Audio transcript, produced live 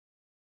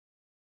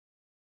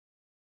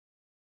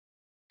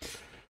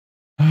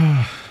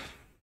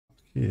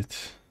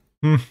Shit.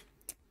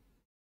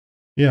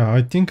 Yeah,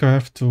 I think I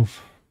have to...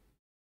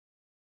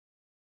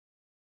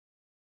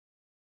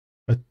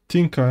 I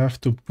think I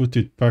have to put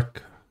it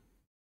back.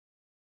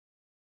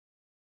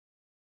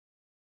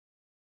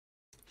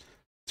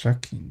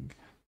 Tracking.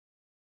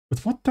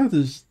 But what that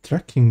is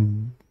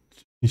tracking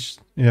is...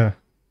 Yeah.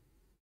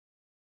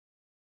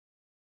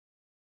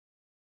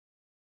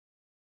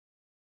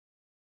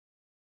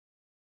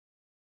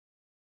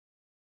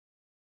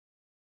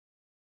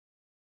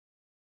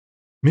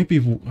 Maybe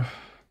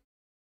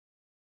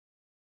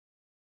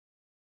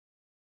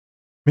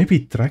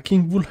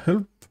tracking will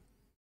help?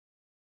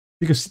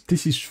 Because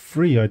this is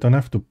free, I don't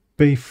have to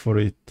pay for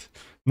it.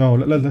 No,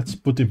 let's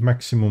put it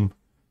maximum.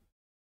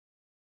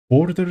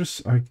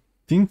 Borders, I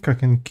think I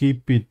can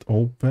keep it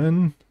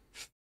open.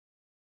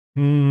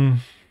 Yeah,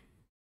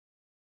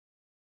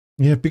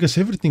 because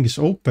everything is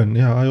open.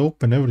 Yeah, I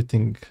open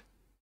everything.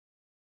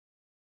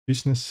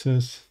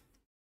 Businesses.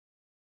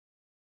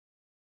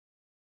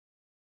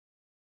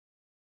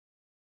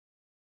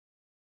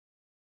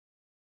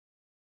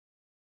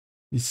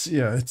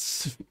 I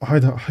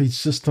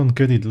just don't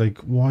get it, like,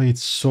 why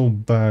it's so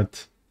bad.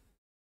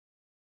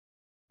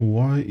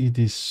 Why it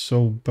is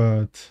so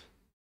bad.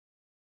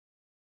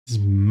 It's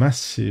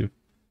massive.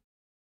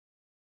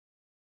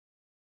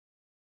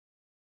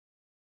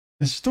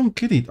 I just don't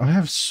get it. I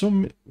have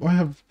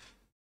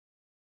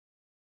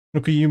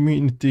okay, you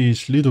mean it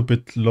is a little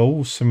bit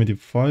low,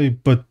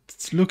 75, but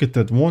look at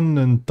that one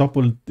and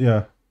double,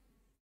 yeah.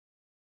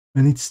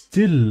 And it's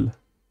still...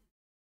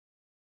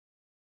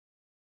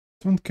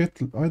 I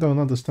don't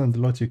understand the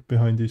logic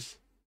behind this.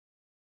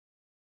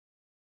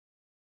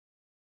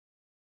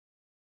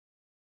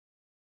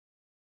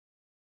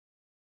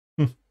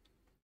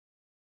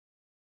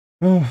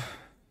 Oh,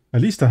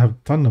 at least I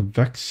have done a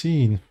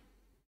vaccine.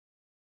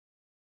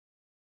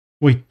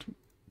 Wait,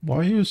 why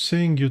are you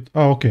saying you...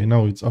 Oh, okay,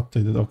 now it's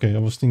updated. Okay, I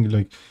was thinking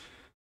like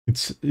it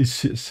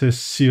says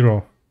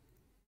 0.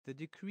 The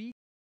decree.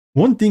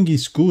 One thing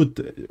is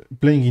good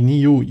playing in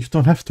EU, you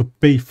don't have to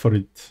pay for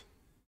it.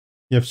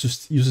 You're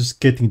just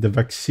getting the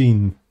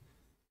vaccine.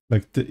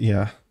 Like,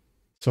 yeah.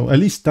 So at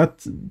least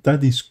that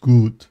is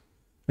good.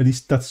 At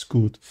least that's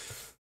good.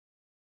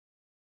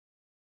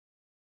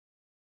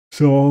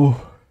 So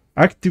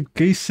active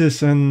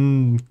cases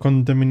and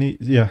contamination,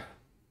 yeah.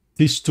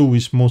 This too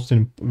is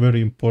very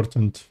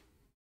important.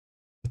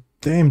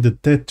 Damn, the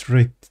death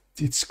rate,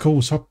 it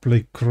goes up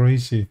like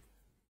crazy.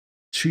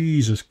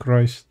 Jesus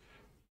Christ.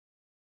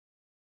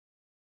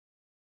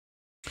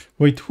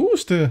 Wait,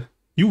 who's the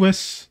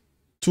US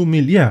 2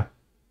 mil? Yeah.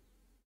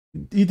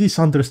 It is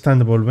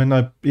understandable when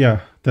the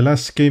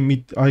last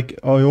game I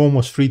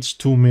almost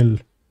reached 2 mil.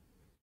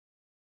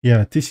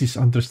 Yeah, this is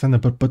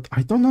understandable, but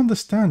I don't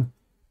understand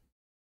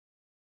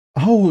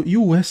how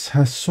US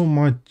has so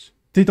much.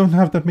 They don't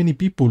have that many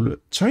people.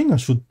 China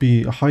should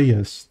be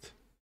highest.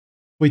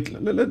 Wait,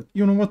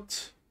 you know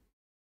what?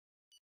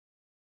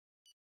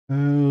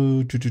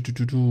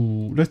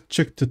 Let's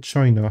check the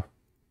China.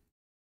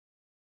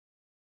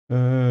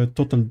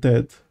 Total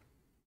dead.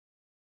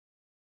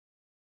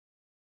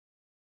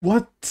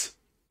 What?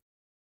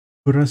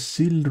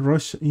 Brazil,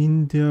 Russia,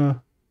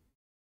 India.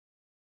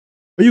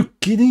 Are you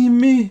kidding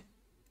me?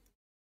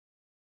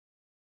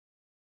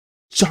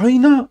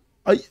 China?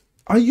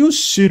 Are you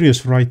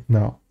serious right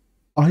now?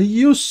 Are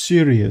you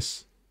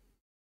serious?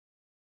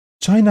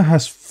 China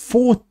has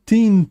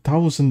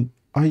 14,000.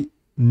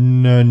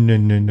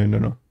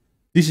 No.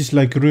 This is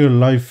like real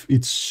life.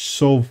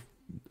 It's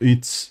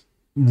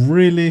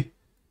really.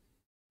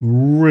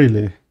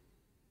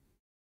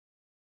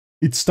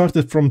 It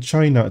started from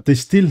China. They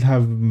still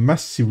have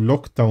massive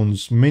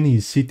lockdowns.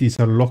 Many cities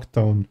are locked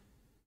down.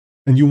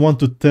 And you want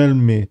to tell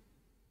me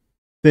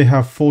they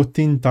have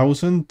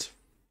 14,000?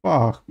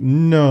 Fuck.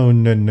 No.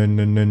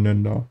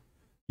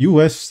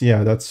 US,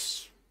 yeah,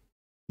 that's...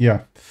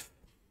 Yeah.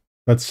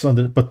 That's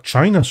under... But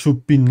China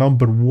should be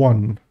number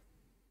 1.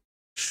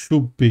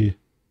 Should be.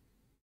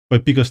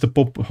 But because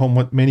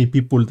many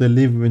people they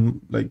live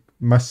in like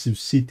massive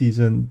cities,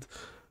 and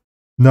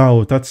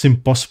now that's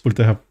impossible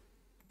to have.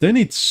 Then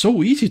it's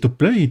so easy to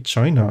play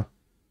China.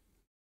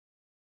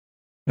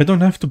 I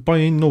don't have to buy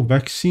in no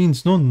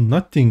vaccines, no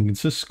nothing.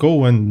 Just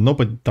go and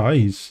nobody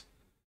dies.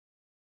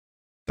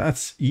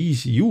 That's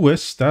easy.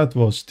 US, that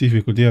was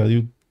difficult. Yeah,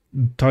 you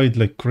died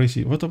like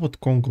crazy. What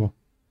about Congo?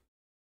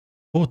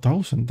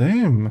 4,000,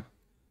 damn.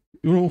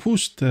 You know,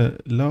 who's the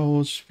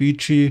Laos,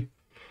 Fiji?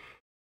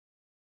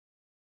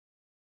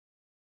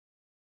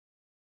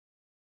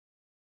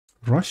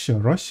 Russia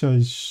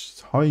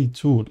is high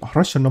too.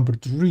 Russia number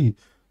 3,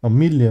 1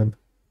 million.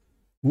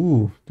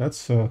 Ooh,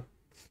 that's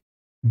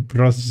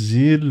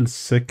Brazil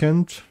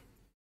 2nd.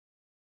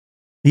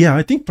 Yeah,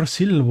 I think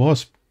Brazil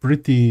was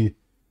pretty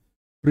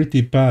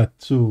bad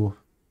too.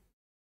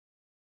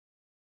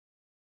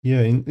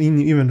 Yeah, in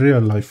even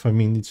real life, I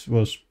mean, it's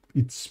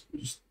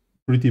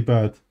pretty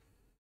bad.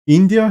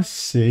 India,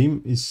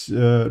 same, is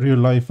real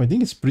life. I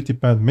think it's pretty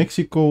bad.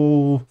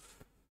 Mexico,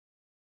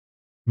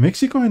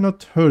 I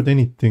not heard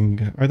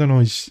anything. I don't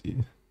know.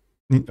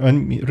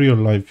 In real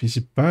life, is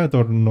it bad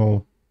or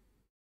no?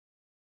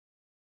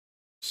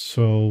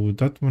 So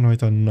that one I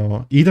don't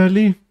know.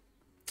 Italy?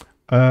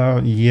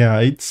 Yeah,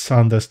 it's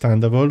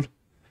understandable.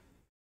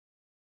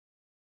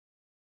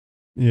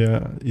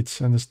 Yeah,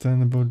 it's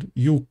understandable.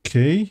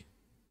 UK?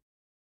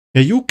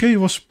 Yeah, UK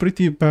was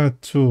pretty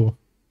bad too.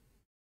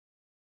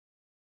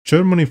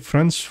 Germany,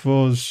 France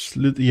was,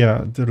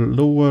 yeah, the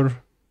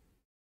lower.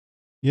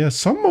 Yeah,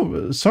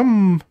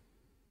 some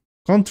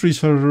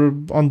countries are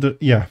under.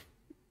 Yeah,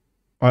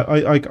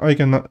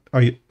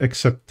 I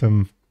accept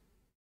them.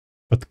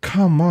 But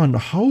come on,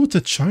 how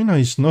the China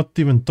is not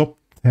even top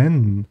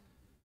 10?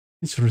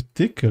 It's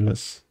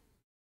ridiculous.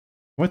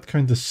 What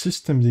kind of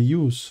system they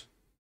use?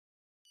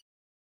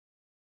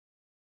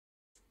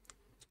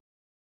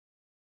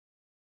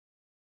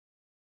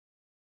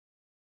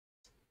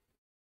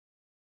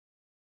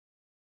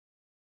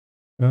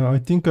 I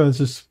think I'm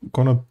just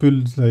gonna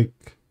build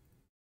like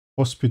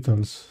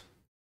hospitals.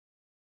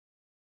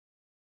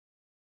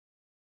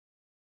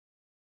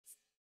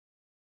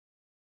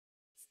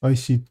 I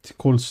see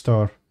Cold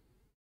Star.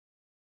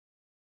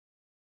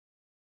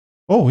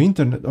 Oh,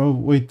 internet. Oh,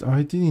 wait,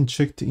 I didn't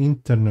check the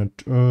internet.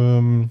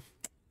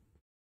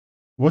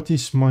 What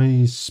is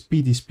my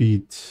speedy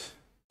speed?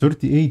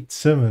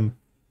 38.7.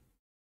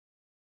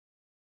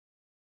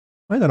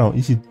 I don't know.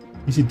 Is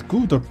it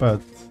good or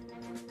bad?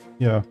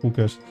 Yeah, who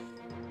cares?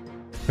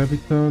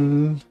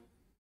 Capital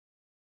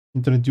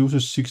internet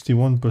users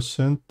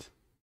 61%.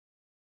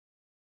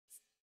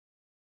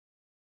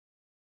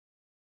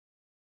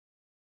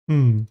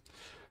 Hmm.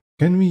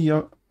 Can we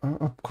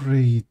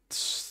upgrade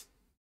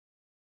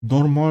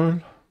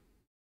normal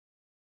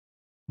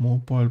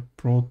mobile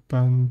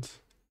broadband?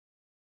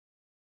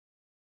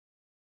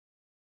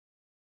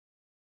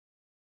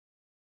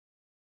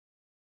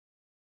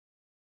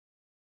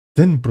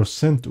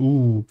 10%.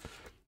 Ooh.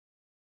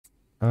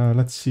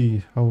 Let's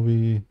see how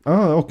we.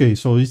 Okay.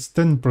 So it's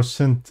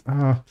 10%.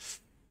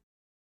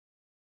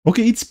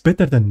 Okay, it's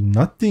better than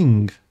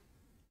nothing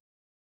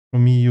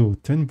from EU.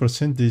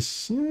 10%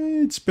 is.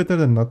 It's better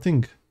than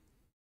nothing.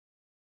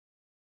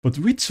 But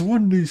which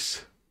one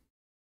is?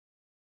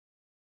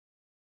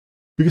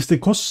 Because they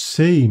cost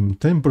same.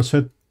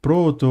 10%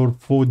 Broad or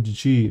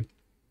 4G.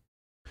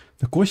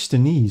 The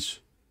question is,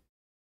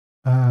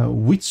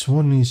 which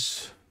one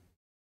is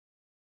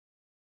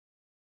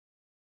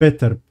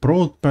better,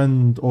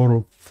 broadband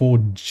or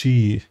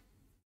 4G?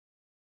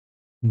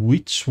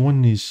 Which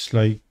one is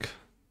like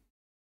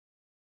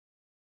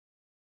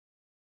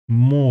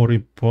more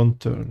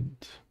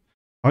important?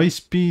 High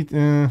speed,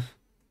 I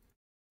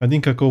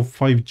think I go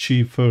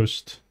 5G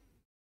first.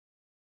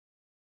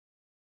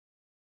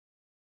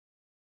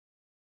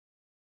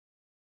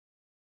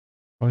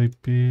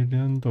 5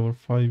 billion over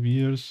 5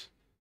 years.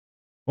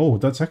 Oh,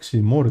 that's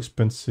actually more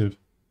expensive.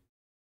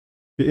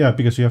 Yeah,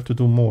 because you have to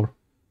do more.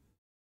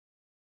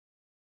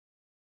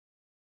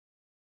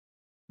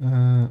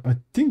 I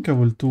think I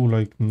will do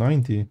like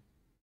 90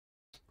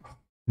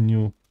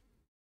 new.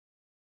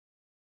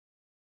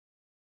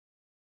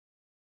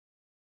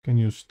 Can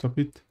you stop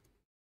it?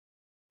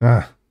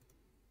 Ah,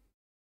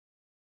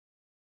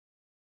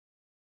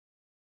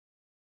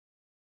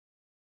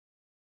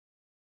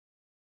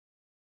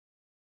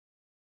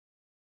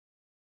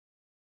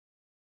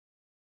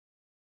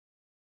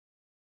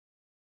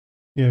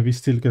 yeah, we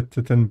still get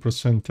the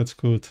 10%. That's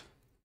good.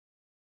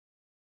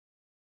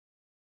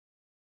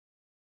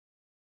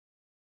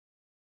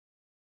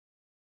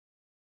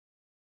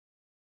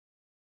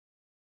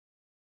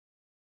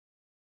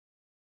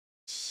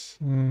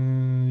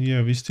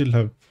 Yeah, we still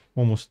have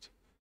almost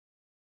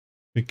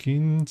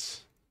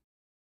begins.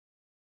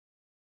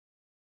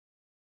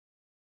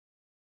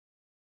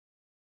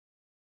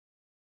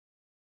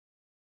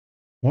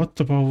 What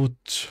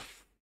about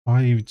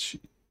 5G?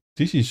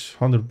 This is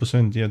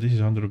 100%. Yeah, this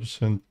is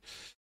 100%.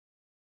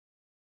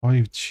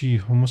 5G,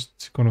 how much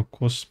it's gonna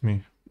cost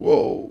me?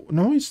 Whoa,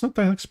 no, it's not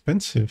that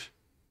expensive.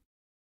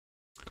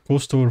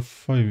 Cost over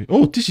 5.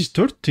 Oh, this is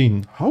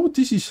 13. How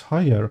this is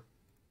higher?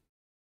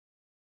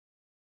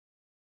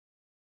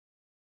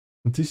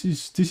 This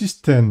is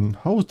 10.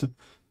 How the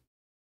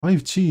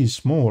 5G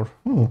is more?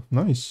 Oh,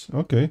 nice.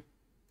 Okay.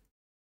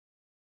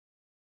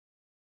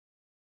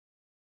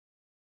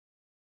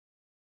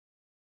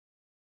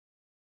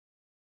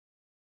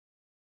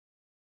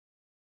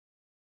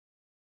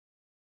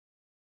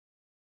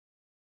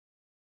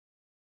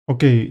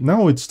 Okay,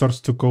 now it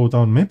starts to go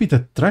down. Maybe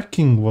the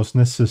tracking was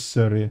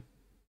necessary.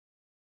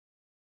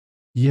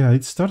 Yeah,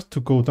 it starts to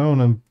go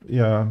down and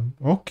yeah.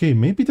 Okay,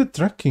 maybe the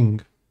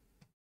tracking.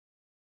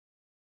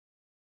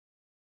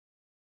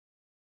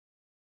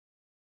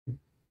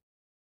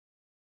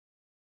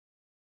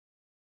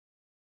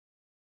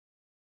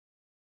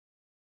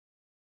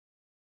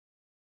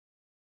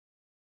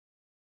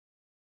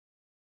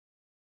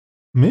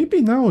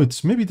 Maybe now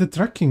it's maybe the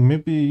tracking.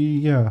 Maybe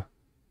yeah.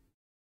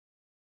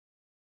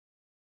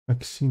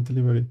 Vaccine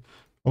delivery.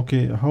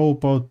 Okay, how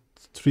about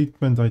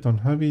treatment? I don't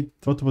have it.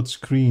 What about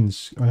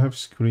screens? I have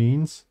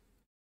screens.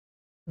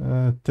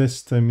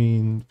 Test, I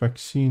mean,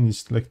 vaccine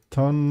is like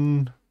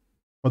ton.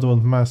 What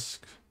about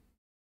mask?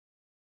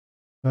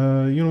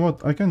 You know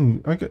what? I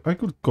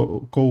could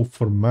go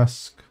for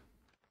mask.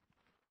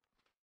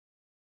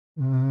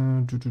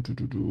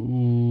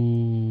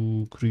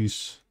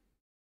 Grease.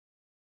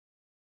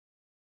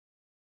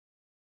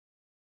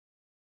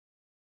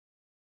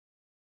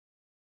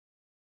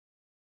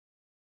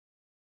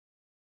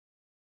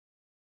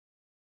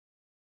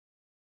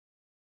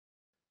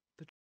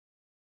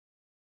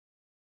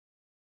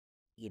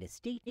 In a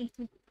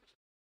statement.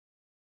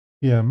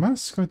 Yeah,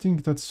 mask, I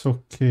think that's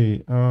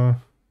okay.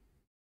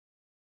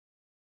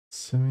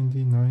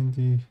 70,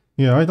 90.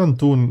 Yeah, I don't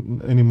do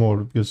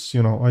anymore because,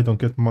 you know, I don't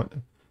get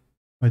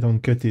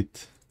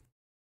it.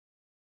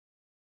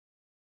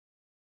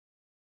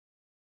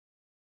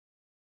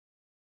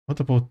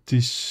 What about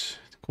this?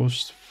 It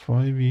costs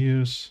 5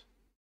 years.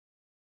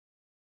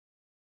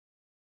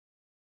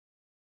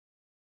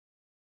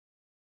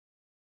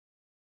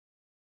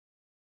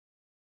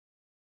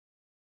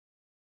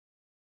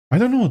 I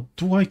don't know,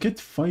 do I get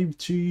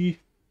 5G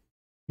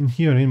in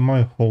here in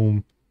my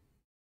home?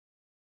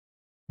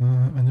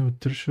 I know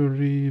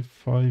tertiary,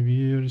 5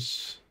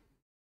 years.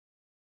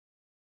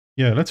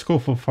 Yeah, let's go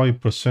for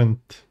 5%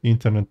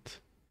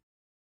 internet.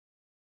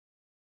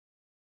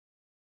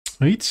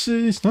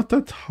 It's not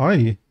that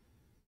high.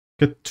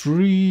 Get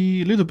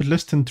 3, a little bit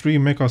less than 3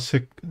 mega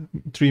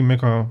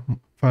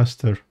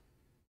faster.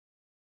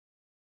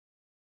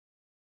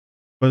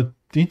 But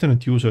the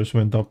internet users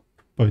went up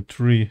by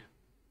 3.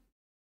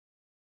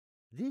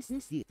 This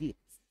is it.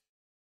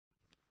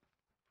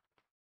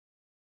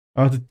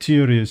 Ah, the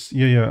theories.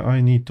 Yeah,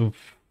 I need to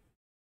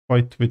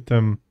fight with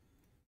them.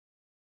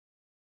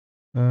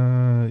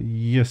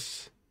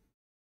 Yes.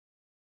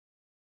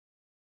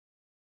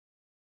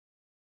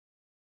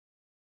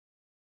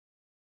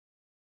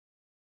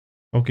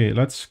 Okay,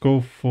 let's go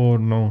for...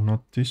 No,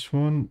 not this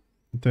one.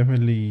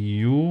 Definitely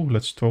you.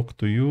 Let's talk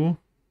to you.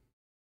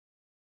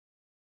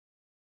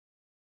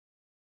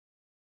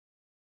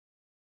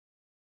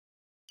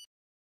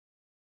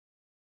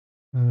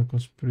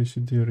 Conspiracy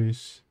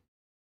theories.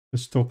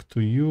 Let's talk to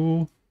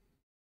you.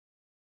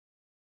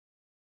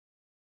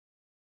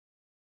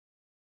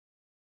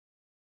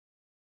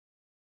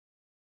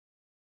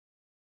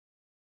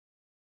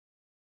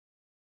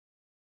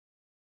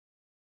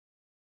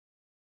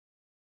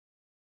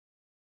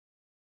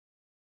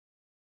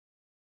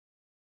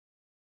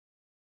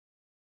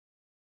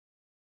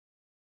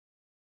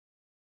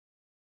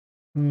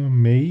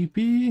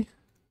 Maybe?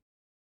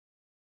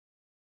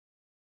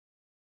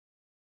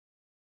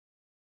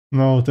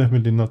 No,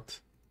 definitely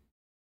not.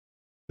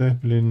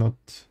 Definitely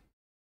not.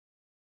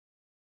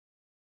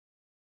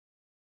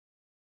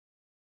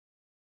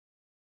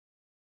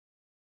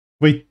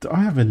 Wait,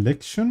 I have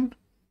election?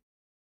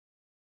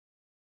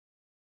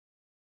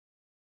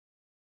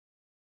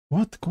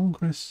 What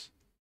Congress?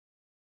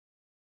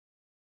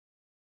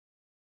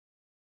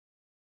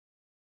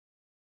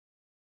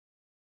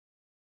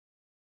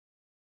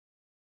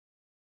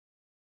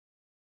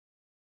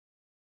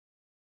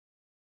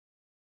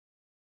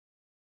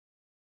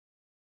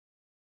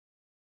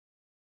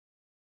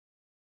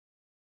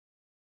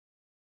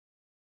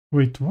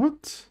 Wait,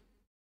 what?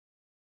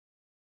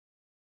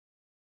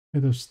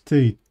 Head of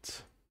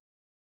state.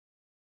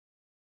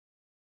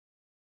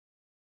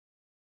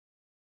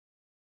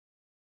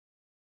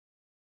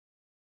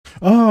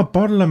 Ah,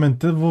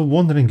 parliament. I was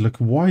wondering, like,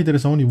 why there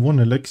is only one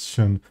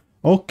election.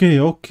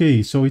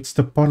 Okay, so it's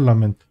the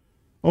parliament.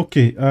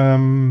 Okay,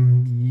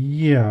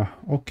 yeah.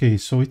 Okay,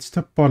 so it's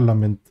the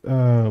parliament.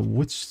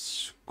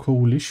 Which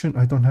coalition?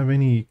 I don't have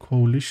any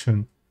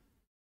coalition.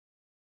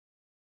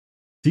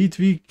 Did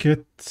we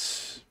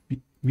get...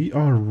 We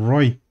are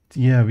right.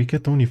 Yeah, we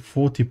get only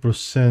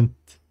 40%.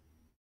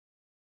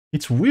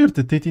 It's weird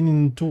that they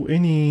didn't do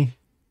any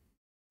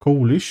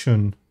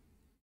coalition.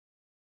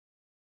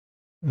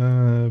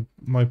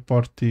 My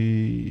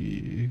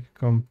party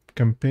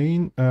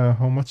campaign.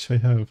 How much I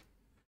have?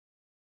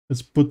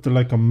 Let's put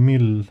like a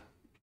mil.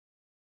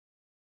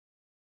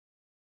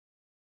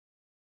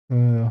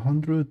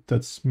 100.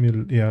 That's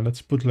mil. Yeah,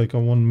 let's put like a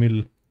 1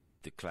 mil.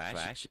 The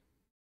clash.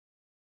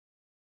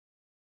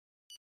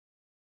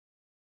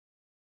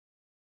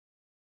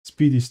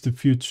 Speed is the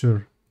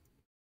future.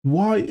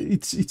 Why?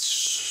 It's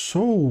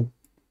so...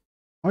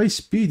 High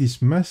speed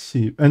is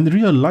massive. And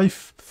real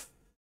life...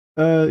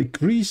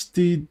 Greece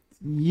did...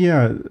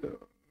 Yeah,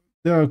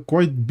 they are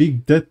quite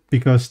big debt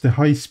because the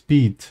high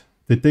speed.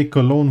 They take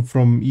a loan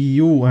from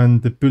EU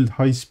and they build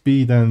high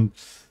speed and...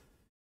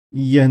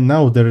 Yeah,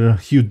 now they're a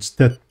huge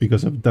debt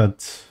because of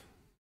that.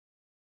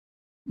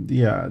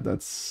 Yeah,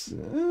 that's...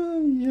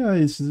 yeah,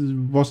 it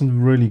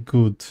wasn't really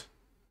good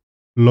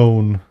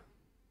loan.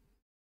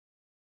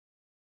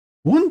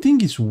 One thing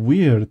is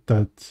weird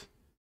that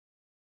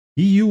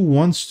EU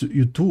wants to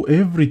you do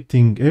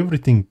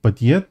everything,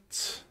 but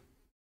yet...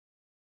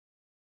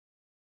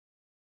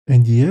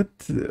 And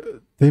yet,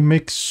 they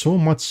make so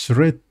much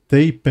red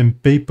tape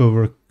and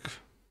paperwork.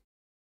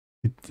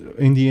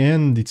 In the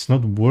end, it's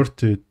not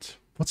worth it.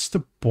 What's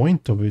the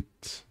point of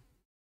it?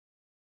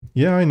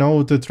 Yeah, I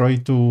know they try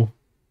to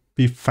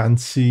be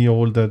fancy,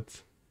 all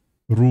that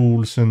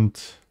rules, and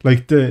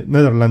like the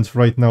Netherlands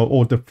right now,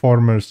 all the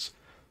farmers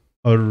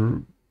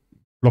are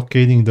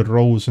blockading the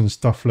roads and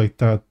stuff like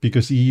that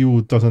because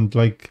EU doesn't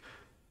like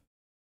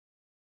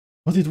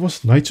what it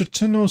was,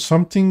 nitrogen or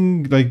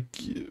something like.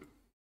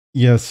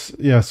 Yes,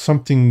 yeah,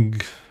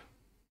 something.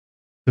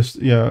 Just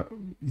yeah,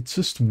 it's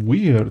just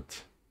weird.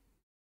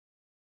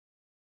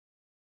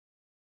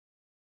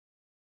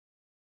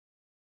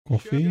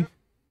 Coffee. Sugar?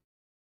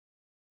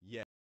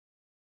 Yeah.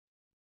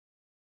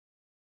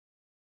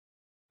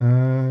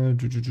 And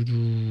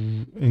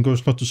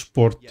goes not to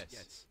sport.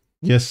 Yes.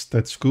 Yes,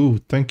 that's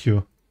good. Thank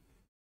you.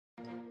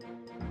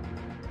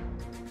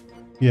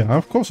 Yeah,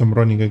 of course I'm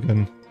running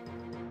again.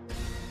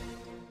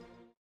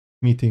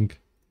 Meeting.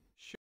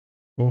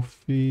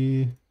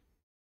 Coffee.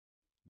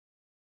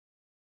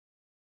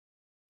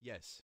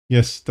 Yes.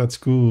 Yes, that's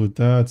good.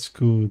 That's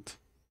good.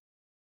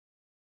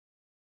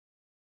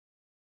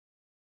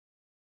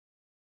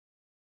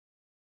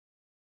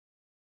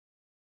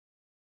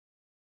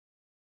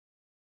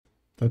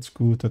 That's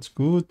good. That's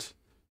good.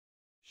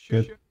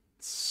 Sugar?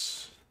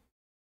 Gets...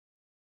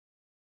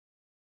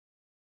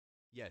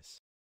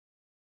 Yes.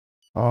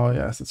 Oh,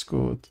 yes, that's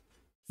good.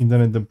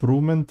 Internet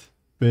improvement.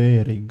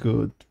 Very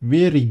good.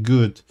 Very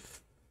good.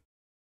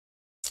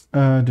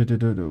 Where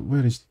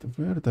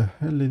the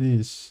hell it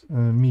is?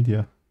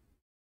 Media.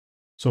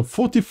 So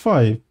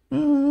 45.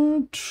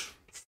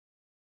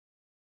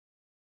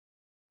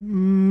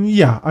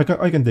 Yeah, I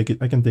can take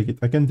it. I can take it.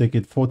 I can take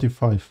it.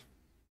 45.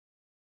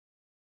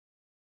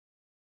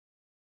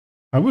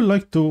 I would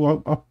like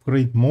to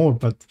upgrade more,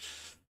 but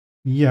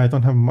yeah, I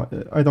don't have.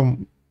 I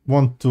don't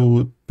want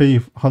to pay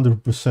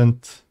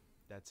 100%.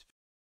 That's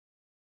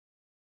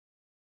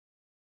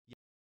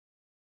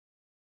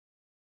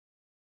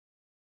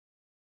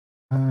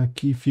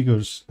Key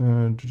figures.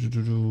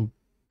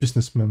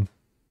 Businessman.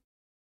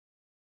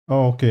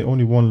 Oh, okay.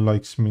 Only one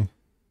likes me.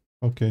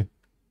 Okay.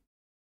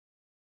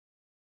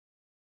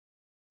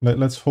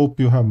 Let's hope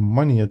you have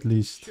money at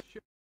least.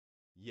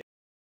 yeah.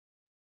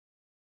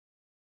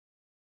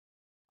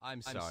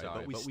 I'm sorry,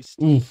 but we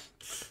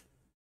Oof.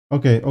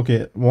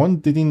 Okay. One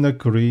didn't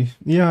agree.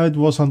 Yeah, it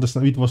was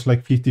understand. It was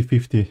like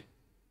 50-50.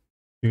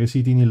 Because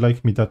he didn't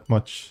like me that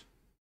much.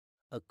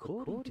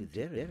 According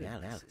to their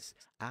analysis,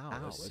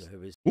 our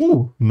service.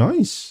 Ooh,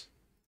 nice.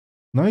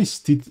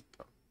 Nice.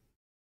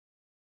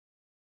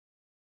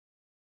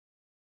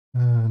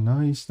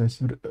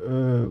 Nice.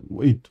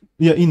 Wait.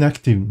 Yeah,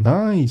 inactive.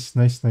 Nice.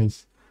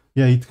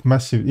 Yeah, it's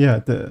massive. Yeah,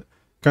 the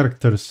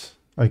characters.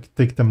 I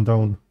take them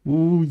down.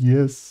 Ooh,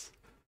 yes.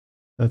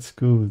 That's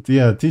good.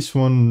 Yeah, this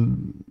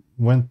one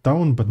went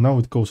down, but now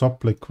it goes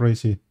up like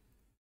crazy.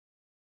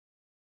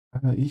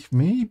 If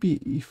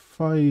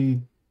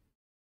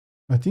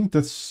I think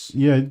that's,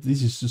 yeah,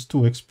 this is just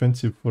too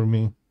expensive for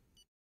me.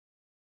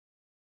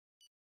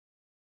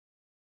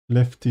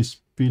 Leftist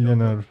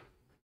billionaire.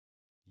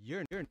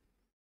 You're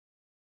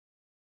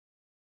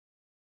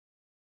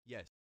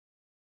yes.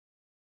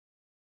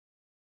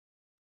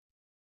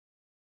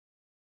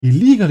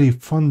 Illegally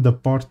fund the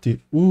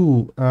party.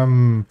 Ooh,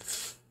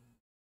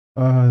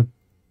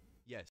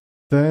 Yes.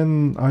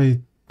 then I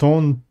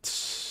don't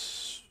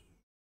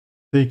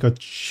take a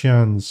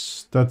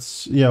chance.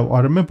 That's, yeah, I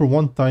remember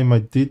one time I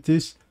did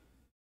this,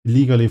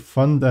 illegally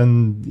fund,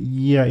 and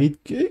yeah,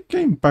 it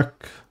came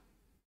back.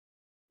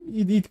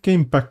 It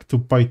came back to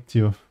bite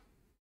you.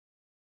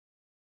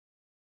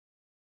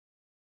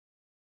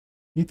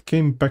 It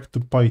came back to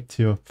bite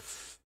you.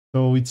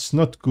 So it's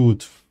not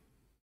good.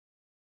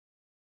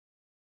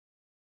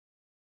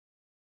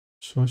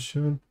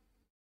 Social.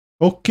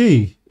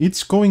 Okay,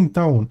 it's going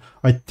down.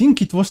 I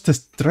think it was the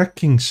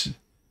trackings.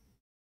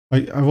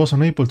 I was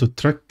unable to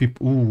track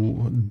people.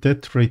 Ooh,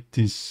 death rate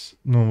is...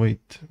 No,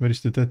 wait. Where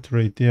is the death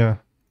rate? Yeah.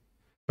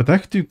 But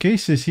active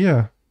cases,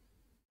 yeah.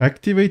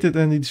 Activated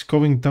and it's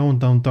going down.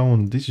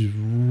 This is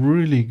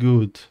really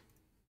good.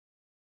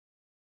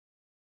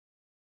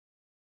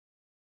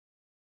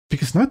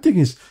 Because nothing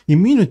is...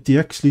 Immunity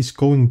actually is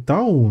going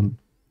down.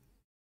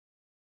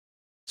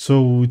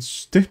 So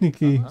it's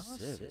technically... Our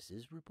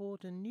services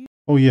report a new.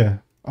 Oh yeah.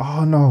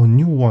 Oh no,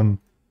 new one.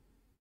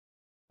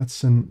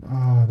 That's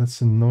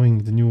annoying,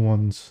 the new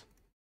ones.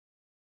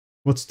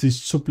 What's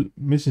this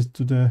message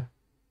to the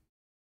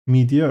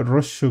media?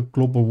 Russia,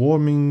 global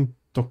warming,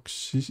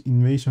 toxic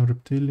invasion,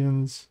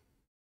 reptilians.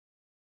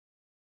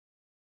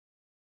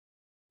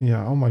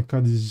 Yeah, oh my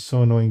god, this is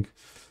so annoying.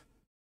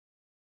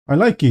 I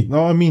like it.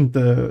 No, I mean,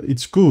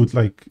 it's good.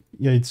 Like,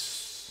 yeah,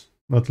 it's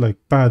not like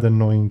bad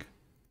annoying.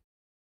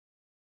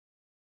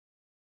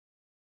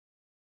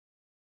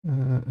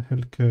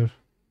 Healthcare.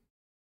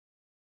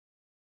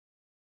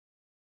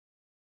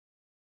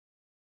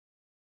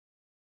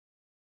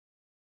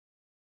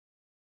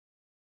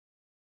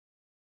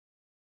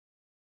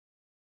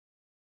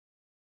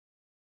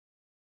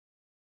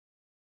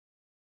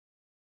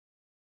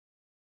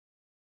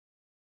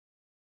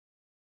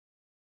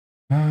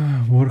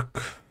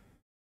 Work.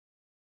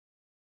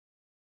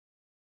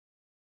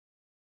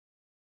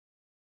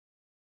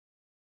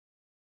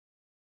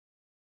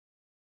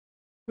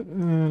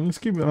 Let's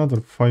give it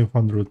another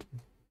 500.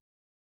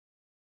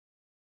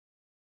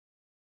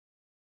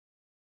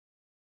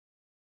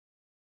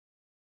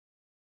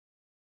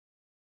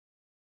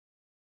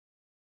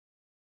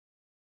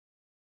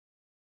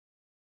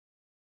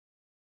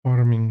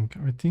 Farming.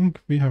 I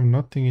think we have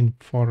nothing in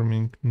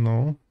farming.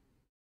 No.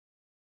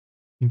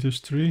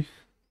 Industry.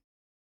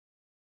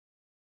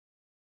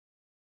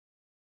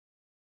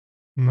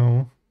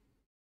 No.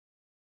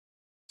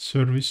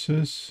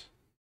 Services.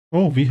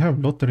 Oh, we have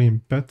lottery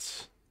in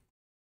pets.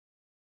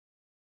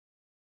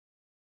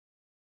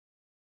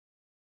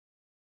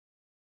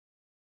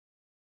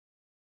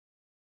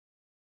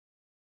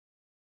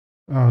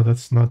 Ah,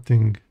 that's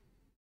nothing.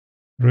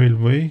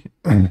 Railway.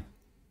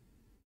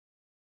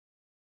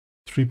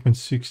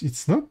 3.6.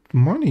 It's not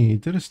money.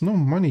 There is no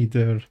money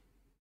there.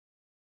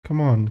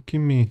 Come on,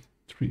 give me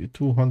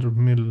 200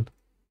 mil.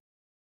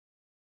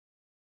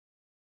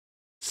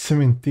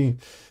 17.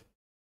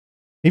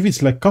 If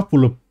it's like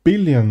couple of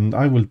billion,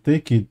 I will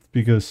take it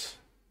because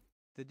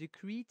The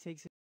decree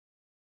takes it.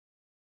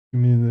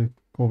 give me the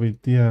COVID,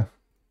 yeah.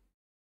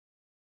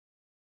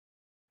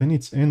 Then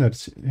it's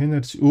energy.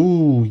 Energy.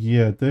 Ooh,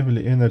 yeah,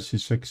 definitely energy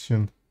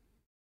section.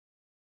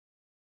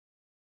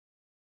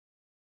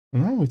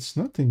 No, it's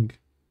nothing.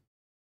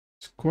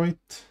 It's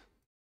quite.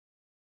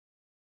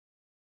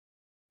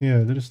 Yeah,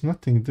 there is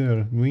nothing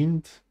there.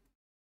 Wind.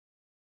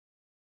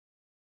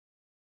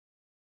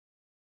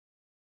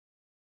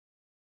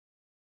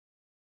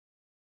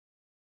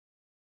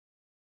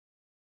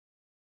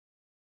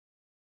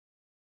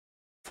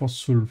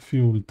 Fossil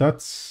fuel.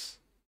 That's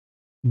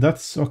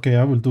okay.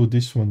 I will do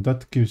this one.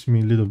 That gives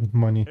me a little bit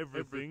money.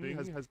 Everything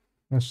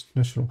has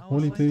National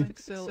holiday.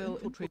 Cell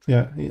infiltrate.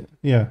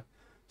 Yeah.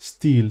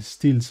 Steal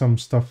some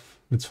stuff.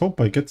 Let's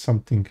hope I get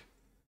something.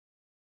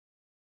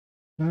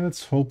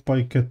 Let's hope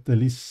I get at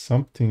least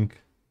something.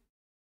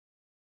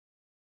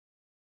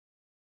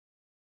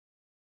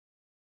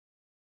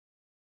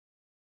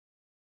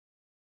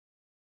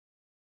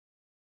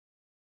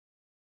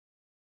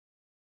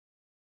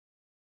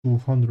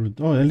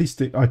 $200. Oh, at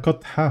least I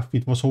got half.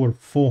 It was over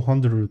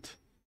 400%.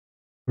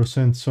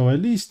 So at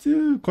least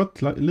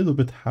got like a little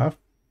bit half.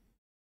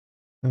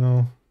 You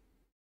know.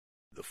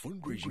 the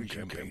fundraising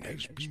campaign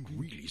has been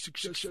really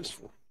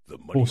successful. The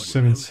money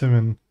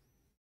 477.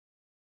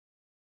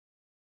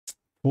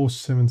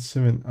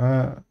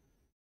 477.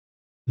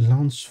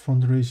 Launch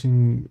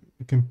fundraising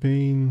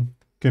campaign.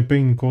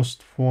 Campaign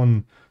cost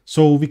one.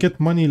 So we get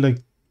money like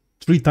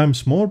 3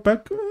 times more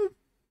back.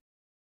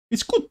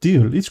 It's good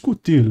deal. It's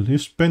good deal. You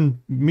spend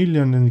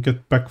million and you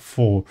get back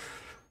 4.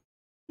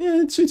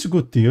 Yeah, it's a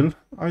good deal.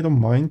 I don't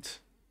mind.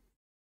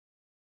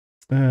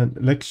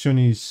 Election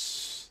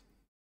is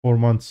 4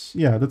 months.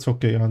 Yeah, that's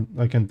okay.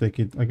 I can take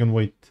it. I can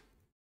wait.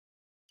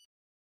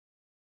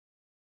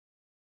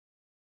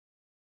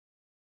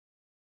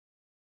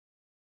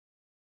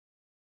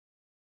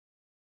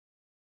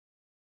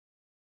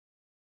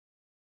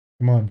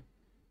 Come on.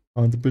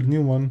 I want to build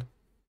new one.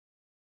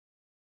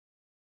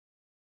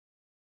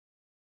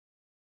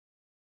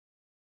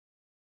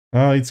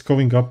 Ah, it's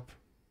going up.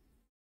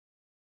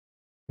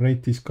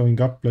 Rate is going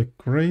up like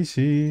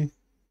crazy.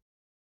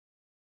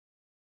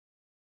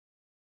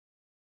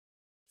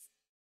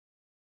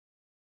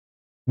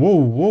 Whoa,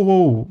 whoa,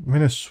 whoa.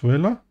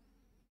 Venezuela?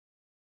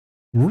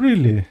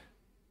 Really?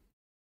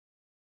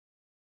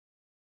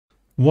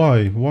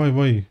 Why?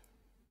 Why?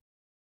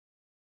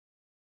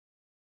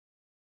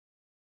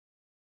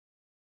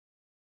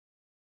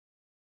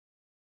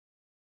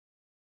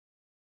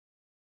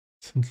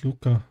 St.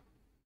 Luca.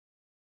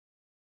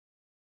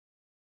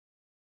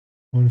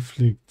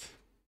 Conflict.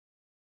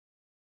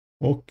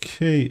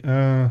 Okay,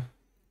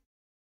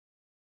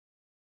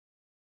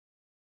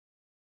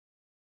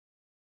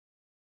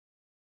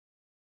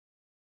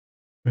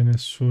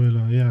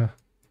 Venezuela, yeah.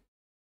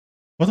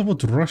 What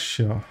about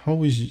Russia?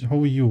 How are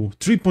you?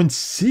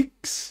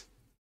 3.6?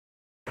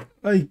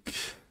 Like,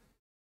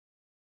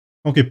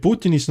 okay,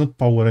 Putin is not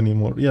power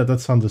anymore. Yeah,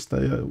 that's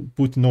understand.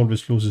 Putin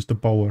always loses the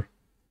power.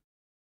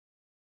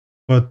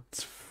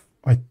 But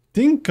I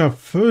think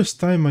first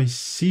time I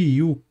see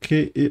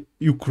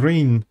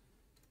Ukraine.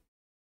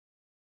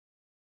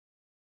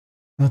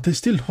 No, there's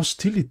still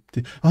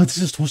hostility. Ah, this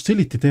is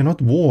hostility. They're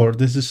not war.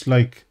 This is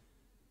like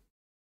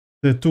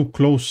they're too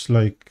close.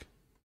 Like,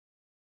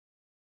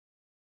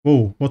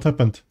 whoa, what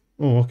happened?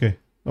 Oh, okay.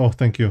 Oh,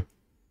 thank you.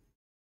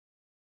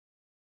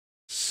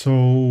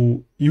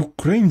 So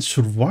Ukraine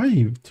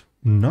survived.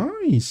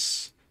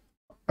 Nice.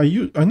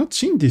 I not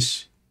seen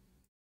this.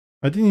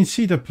 I didn't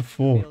see that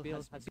before.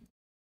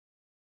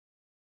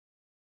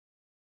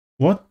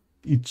 What?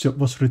 It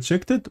was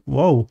rejected?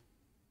 Wow.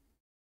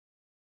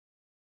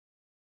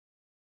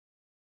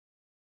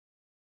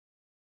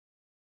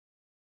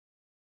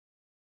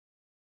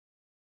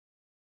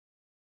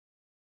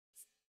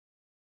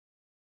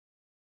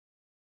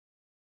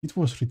 It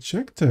was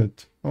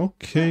rejected.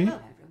 Okay. Hello,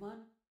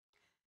 everyone.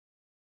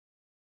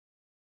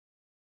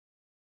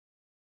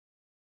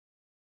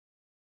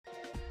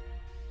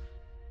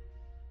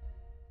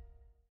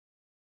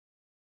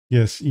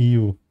 Yes,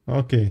 EU.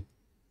 Okay.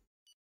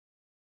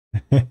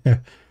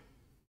 The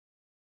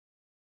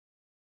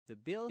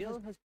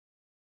bill has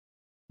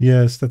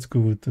Yes, that's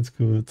good. That's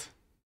good.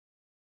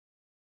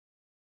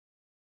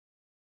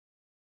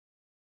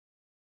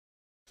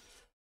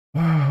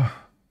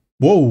 Ah.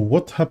 Whoa,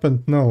 what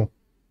happened now?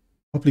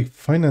 Public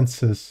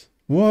finances.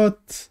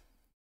 What?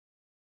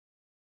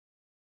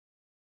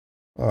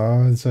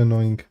 Ah, it's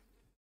annoying.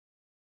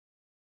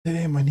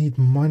 Damn, I need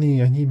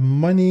money. I need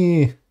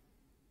money.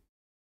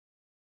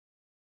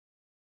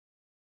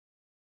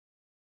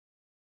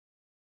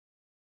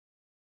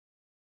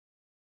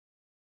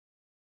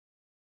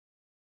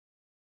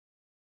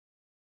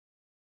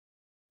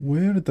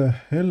 Where the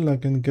hell I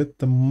can get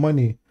the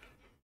money?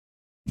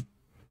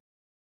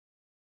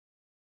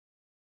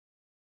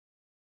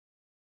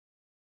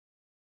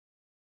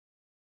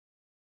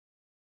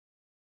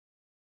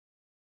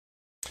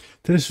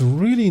 There's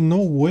really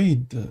no way.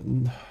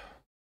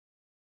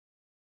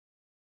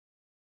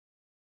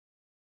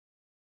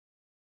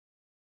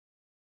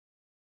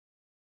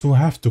 To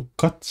have to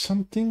cut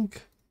something?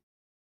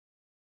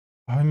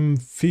 I'm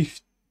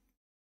 50.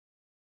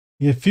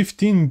 Yeah,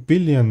 15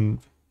 billion.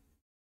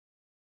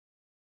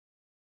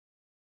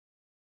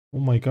 Oh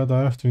my god,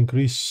 I have to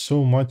increase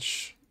so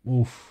much.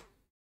 Oof.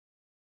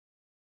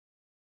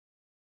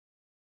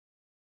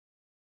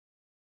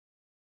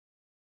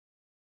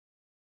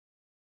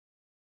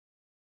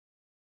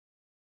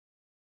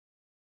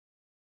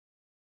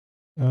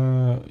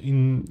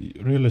 In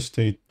real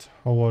estate,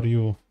 how are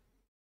you?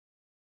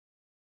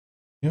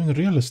 Even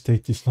real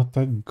estate is not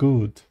that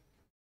good.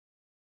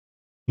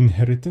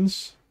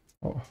 Inheritance?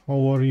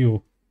 How are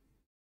you?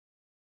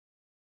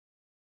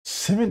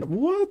 7?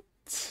 What?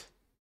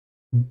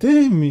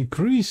 Damn,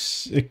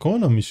 Greece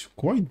economy is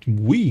quite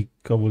weak,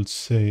 I would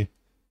say.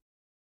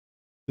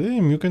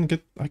 Damn,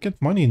 I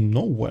get money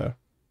nowhere.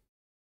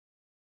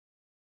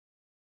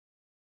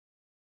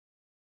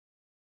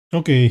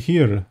 Okay,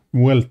 here,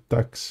 wealth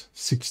tax,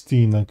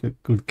 16 I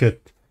could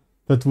get.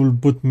 That will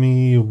put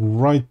me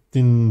right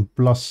in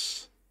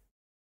plus.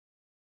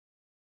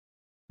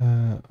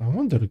 I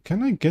wonder,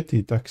 can I get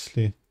it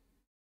actually?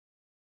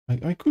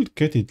 I could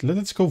get it.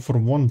 Let's go for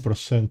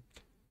 1%.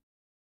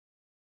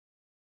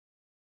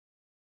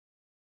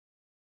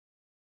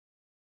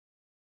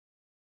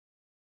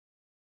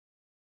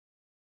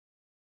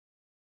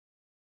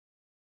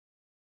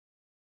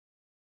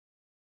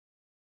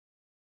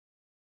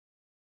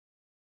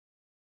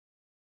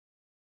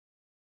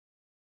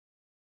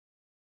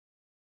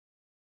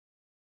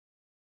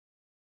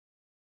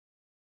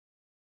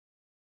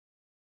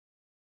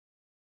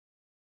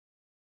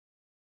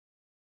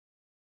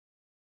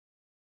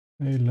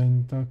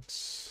 Airline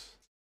tax.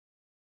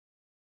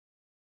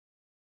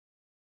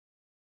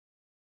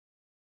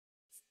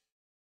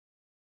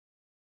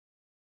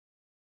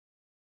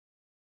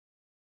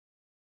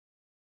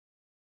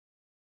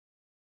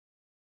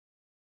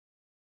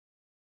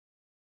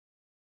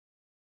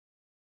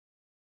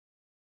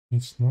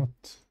 It's not.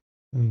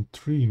 And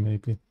 3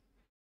 maybe.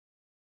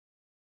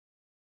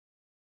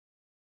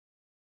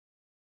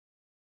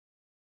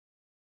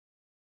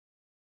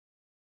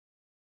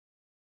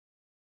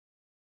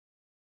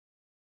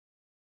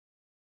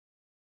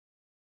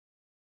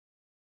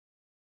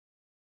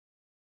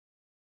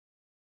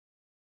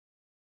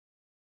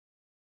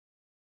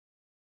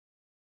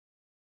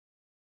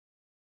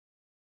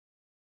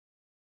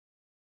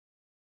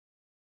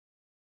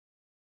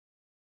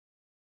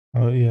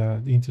 Oh yeah,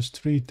 into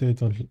street they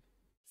don't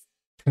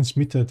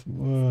transmitted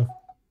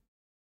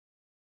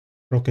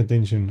rocket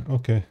engine.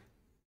 Okay.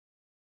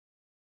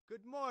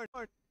 good morning.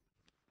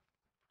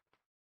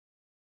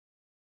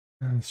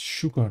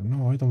 Sugar.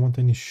 No, I don't want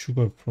any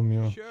sugar from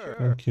you. Sure.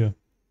 Thank you.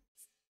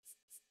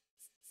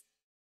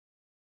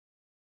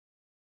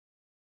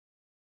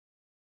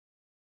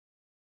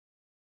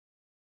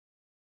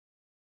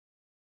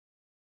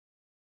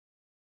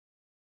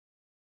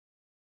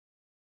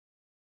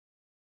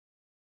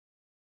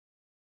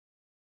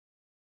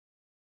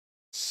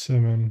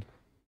 Seven.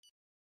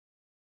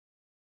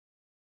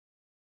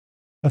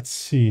 Let's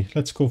see.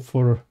 Let's go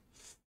for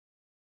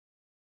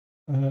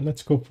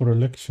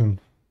election.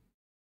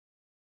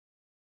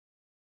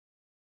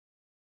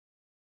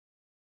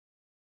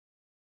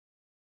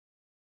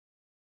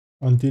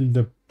 Until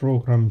the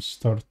program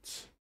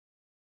starts.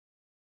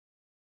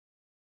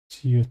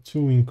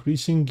 CO2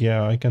 increasing.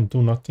 Yeah, I can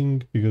do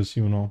nothing because,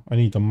 you know, I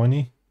need the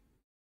money.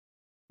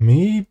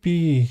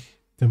 Maybe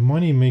the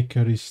money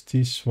maker is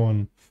this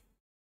one.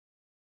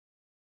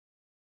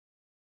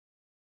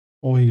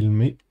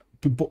 Oil.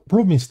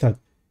 Problem is that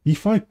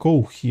if I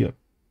go here,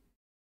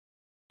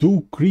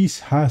 do Greece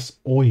has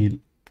oil?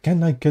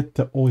 Can I get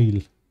the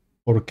oil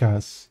or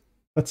gas?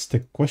 That's the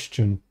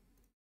question.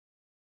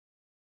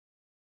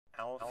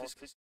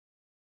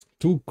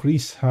 Do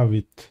Greece have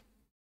it?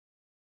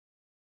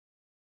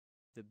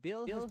 The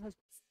bill has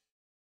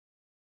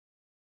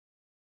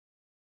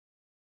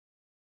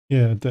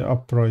Yeah, the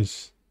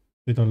uprise.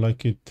 They don't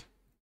like it.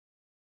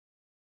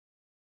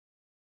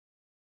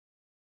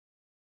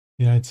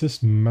 Yeah, it's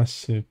just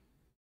massive.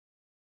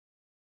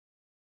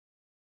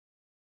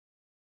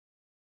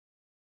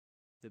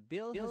 The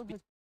bill has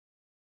been.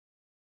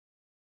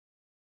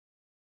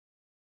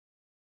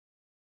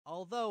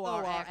 Although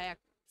our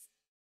act.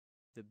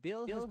 The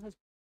bill has.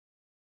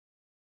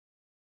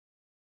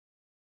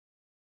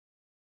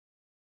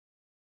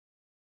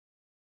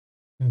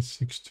 And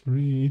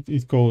 6-3.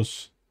 It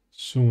goes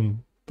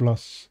soon.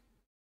 Plus.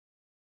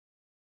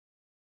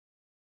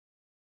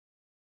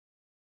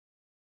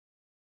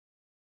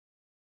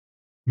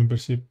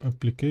 Membership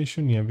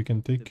application. Yeah, we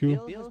can take The you.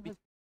 bill has been.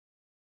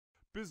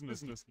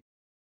 Business.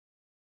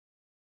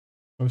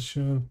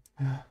 Social.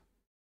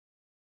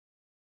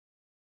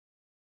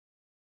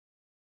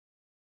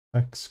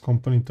 Tax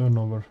company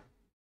turnover.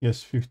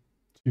 Yes,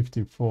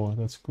 54.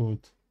 That's good.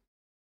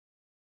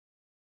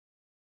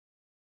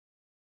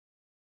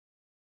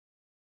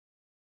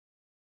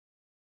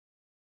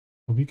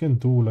 We can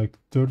do like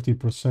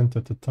 30%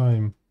 at a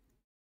time.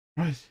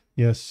 Right.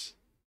 Yes.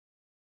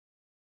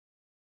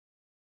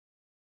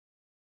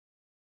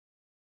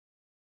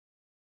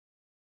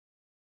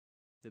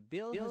 The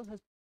bill has.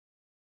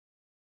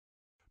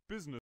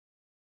 Business.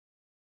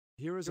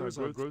 Here is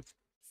our growth.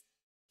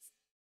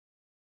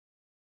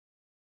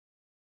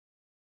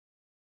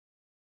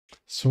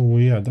 So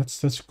yeah,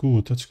 that's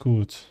good. That's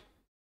good.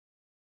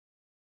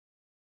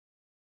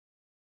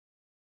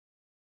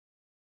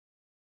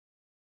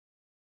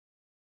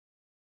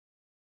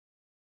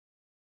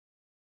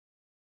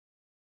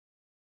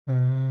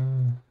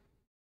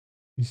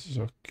 This is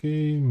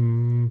okay.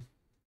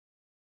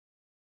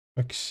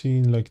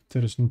 Vaccine, like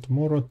there is no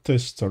tomorrow.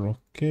 Tester,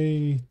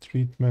 okay.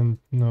 Treatment,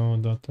 no,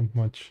 not that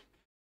much.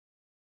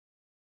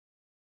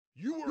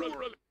 You were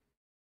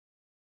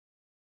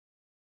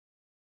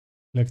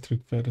Electric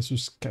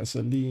versus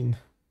gasoline.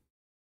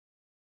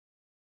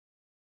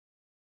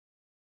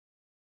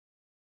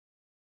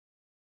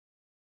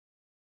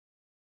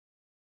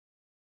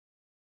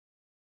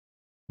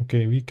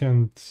 Okay, we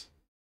can't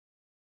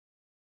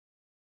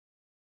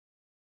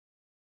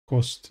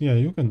cost. Yeah,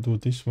 you can do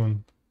this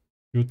one.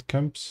 Youth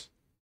camps.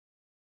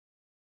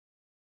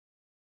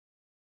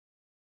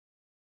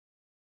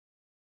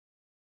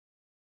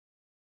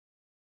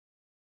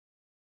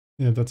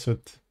 Yeah, that's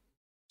it.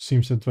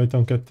 Seems that I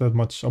don't get that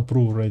much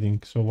approve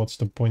rating, so what's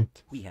the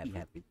point? We have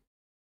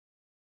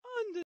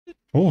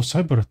Oh,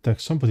 cyber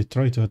attack. Somebody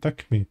tried to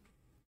attack me.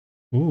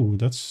 Ooh,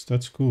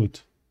 that's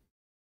good.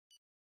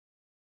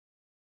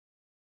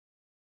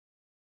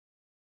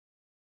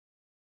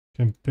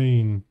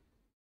 Campaign.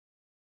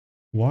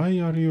 Why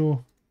are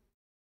you...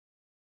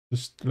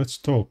 Just let's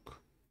talk.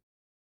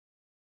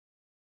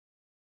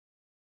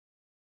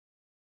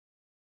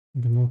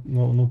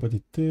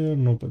 Nobody there,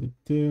 nobody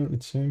there.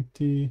 It's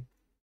empty.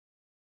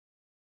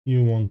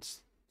 You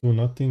want do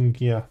nothing?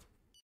 Yeah.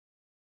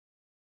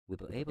 we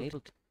were able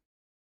to.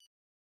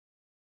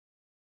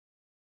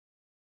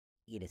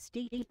 In a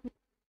state.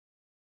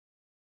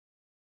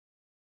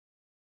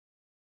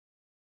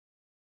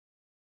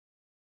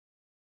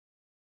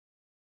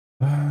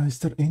 Is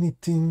there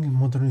anything?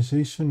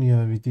 Modernization?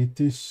 Yeah, we did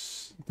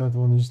this. That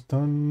one is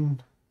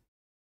done.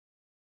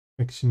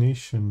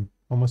 Vaccination.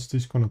 How much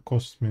this gonna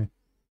cost me?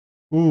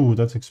 Ooh,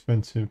 that's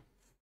expensive.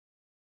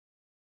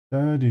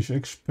 That is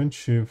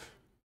expensive.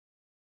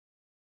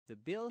 The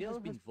bill has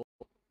been.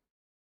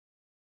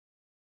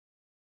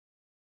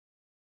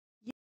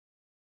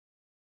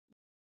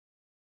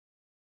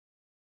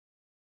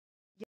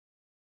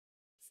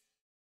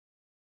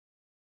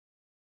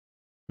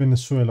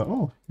 Venezuela.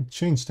 Oh, it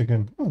changed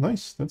again. Oh,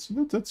 nice. That's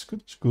good. That's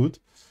good. It's good.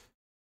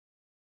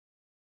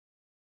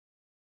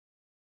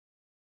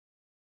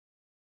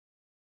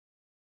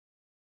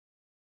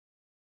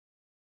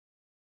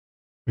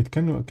 Wait,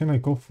 can I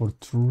go for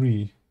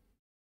 3?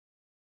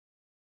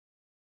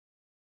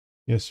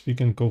 Yes, we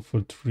can go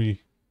for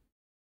 3.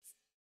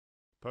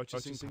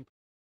 purchasing.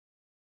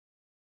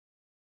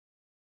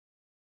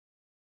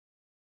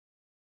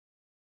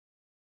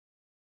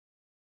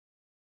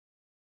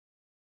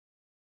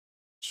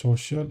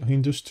 Social,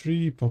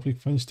 industry, public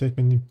fund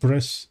statement in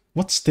press.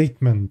 What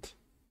statement?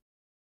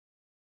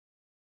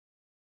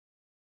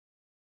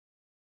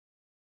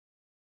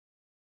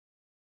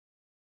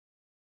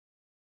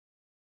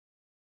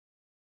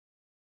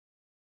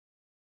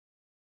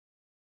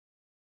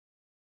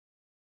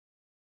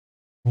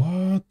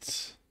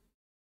 What?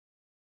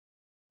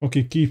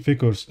 Okay, key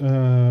figures.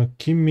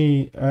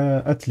 Kimmy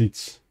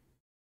athletes.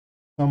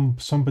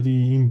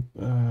 Somebody in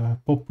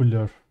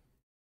popular.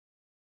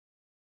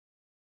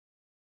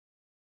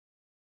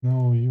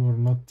 No, you are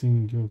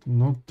nothing. You're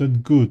not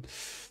that good.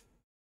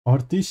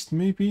 Artist,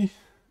 maybe?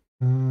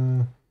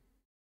 They're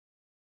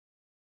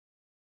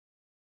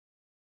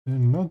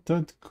not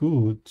that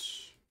good.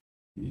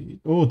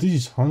 Oh, this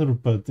is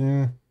 100, but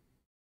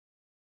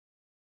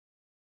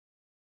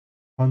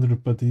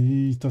 100, but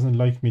he doesn't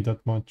like me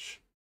that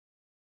much.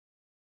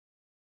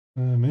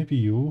 Maybe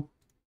you.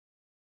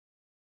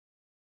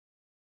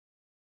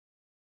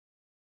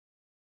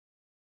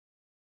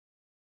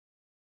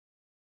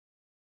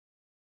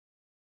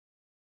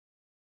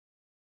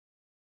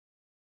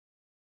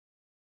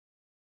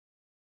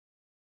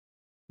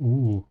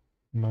 Ooh,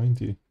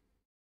 90.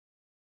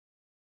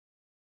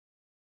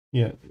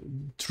 Yeah,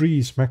 3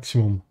 is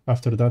maximum.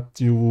 After that,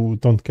 you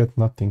don't get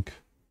nothing.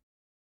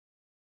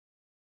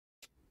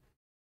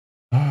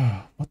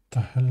 Ah, what the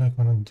hell am I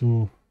gonna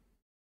do?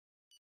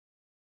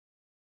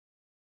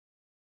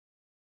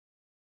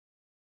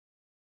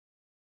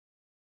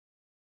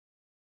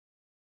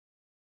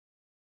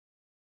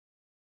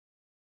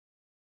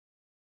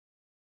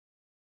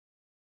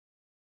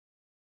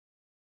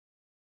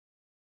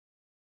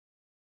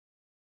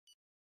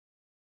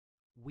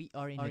 We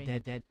are in the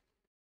dead.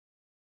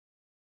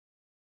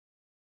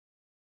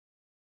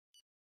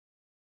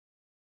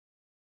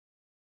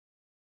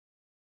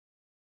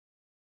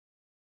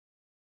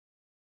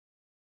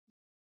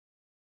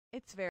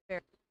 It's very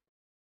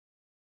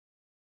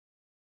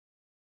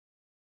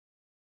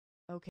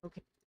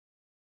okay.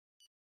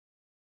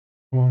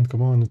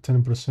 Come on,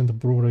 10%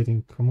 approval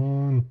rating, come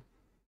on.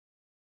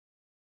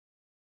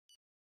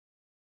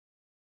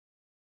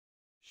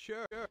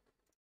 Sure.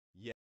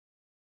 Yeah.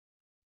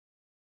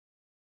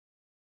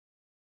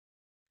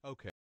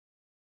 Okay.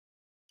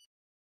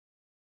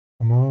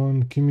 Come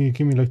on, give me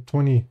like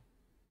 20.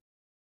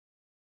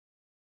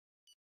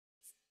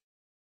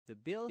 The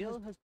bill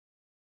has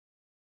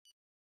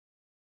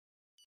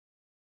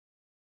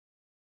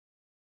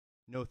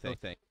No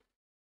thank.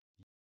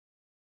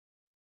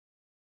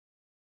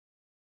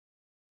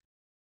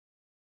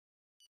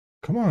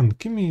 Come on,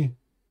 give me.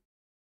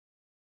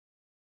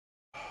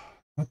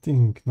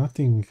 Nothing.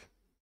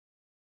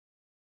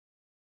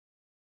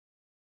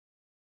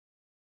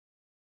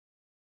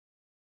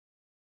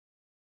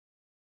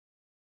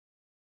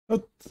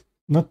 What?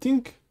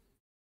 Nothing?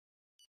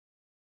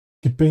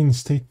 Campaign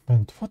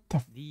statement. What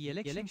the? the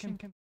election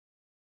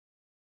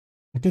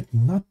I get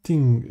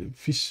nothing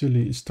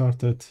officially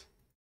started.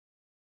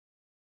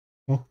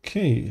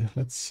 Okay,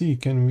 let's see.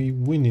 Can we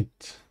win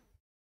it?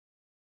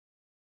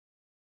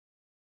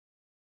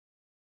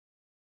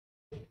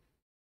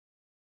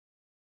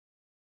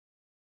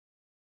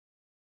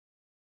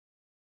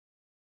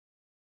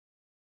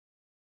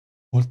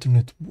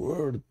 Alternate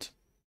word.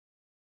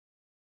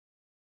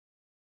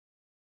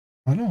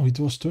 I know it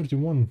was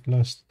 31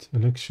 last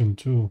election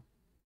too.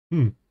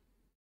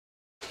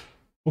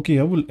 Okay,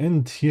 I will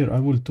end here. I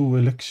will do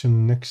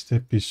election next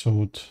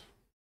episode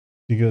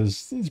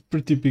because there's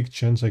pretty big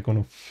chance I'm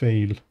gonna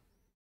fail.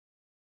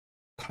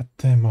 God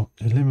damn,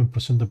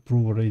 11%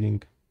 approval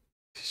rating.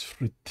 This is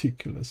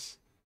ridiculous.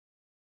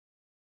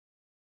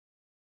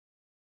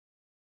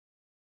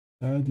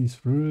 That is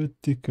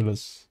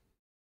ridiculous.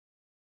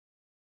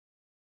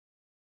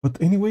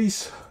 But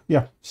anyways,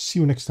 yeah, see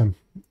you next time.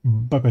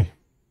 Bye bye.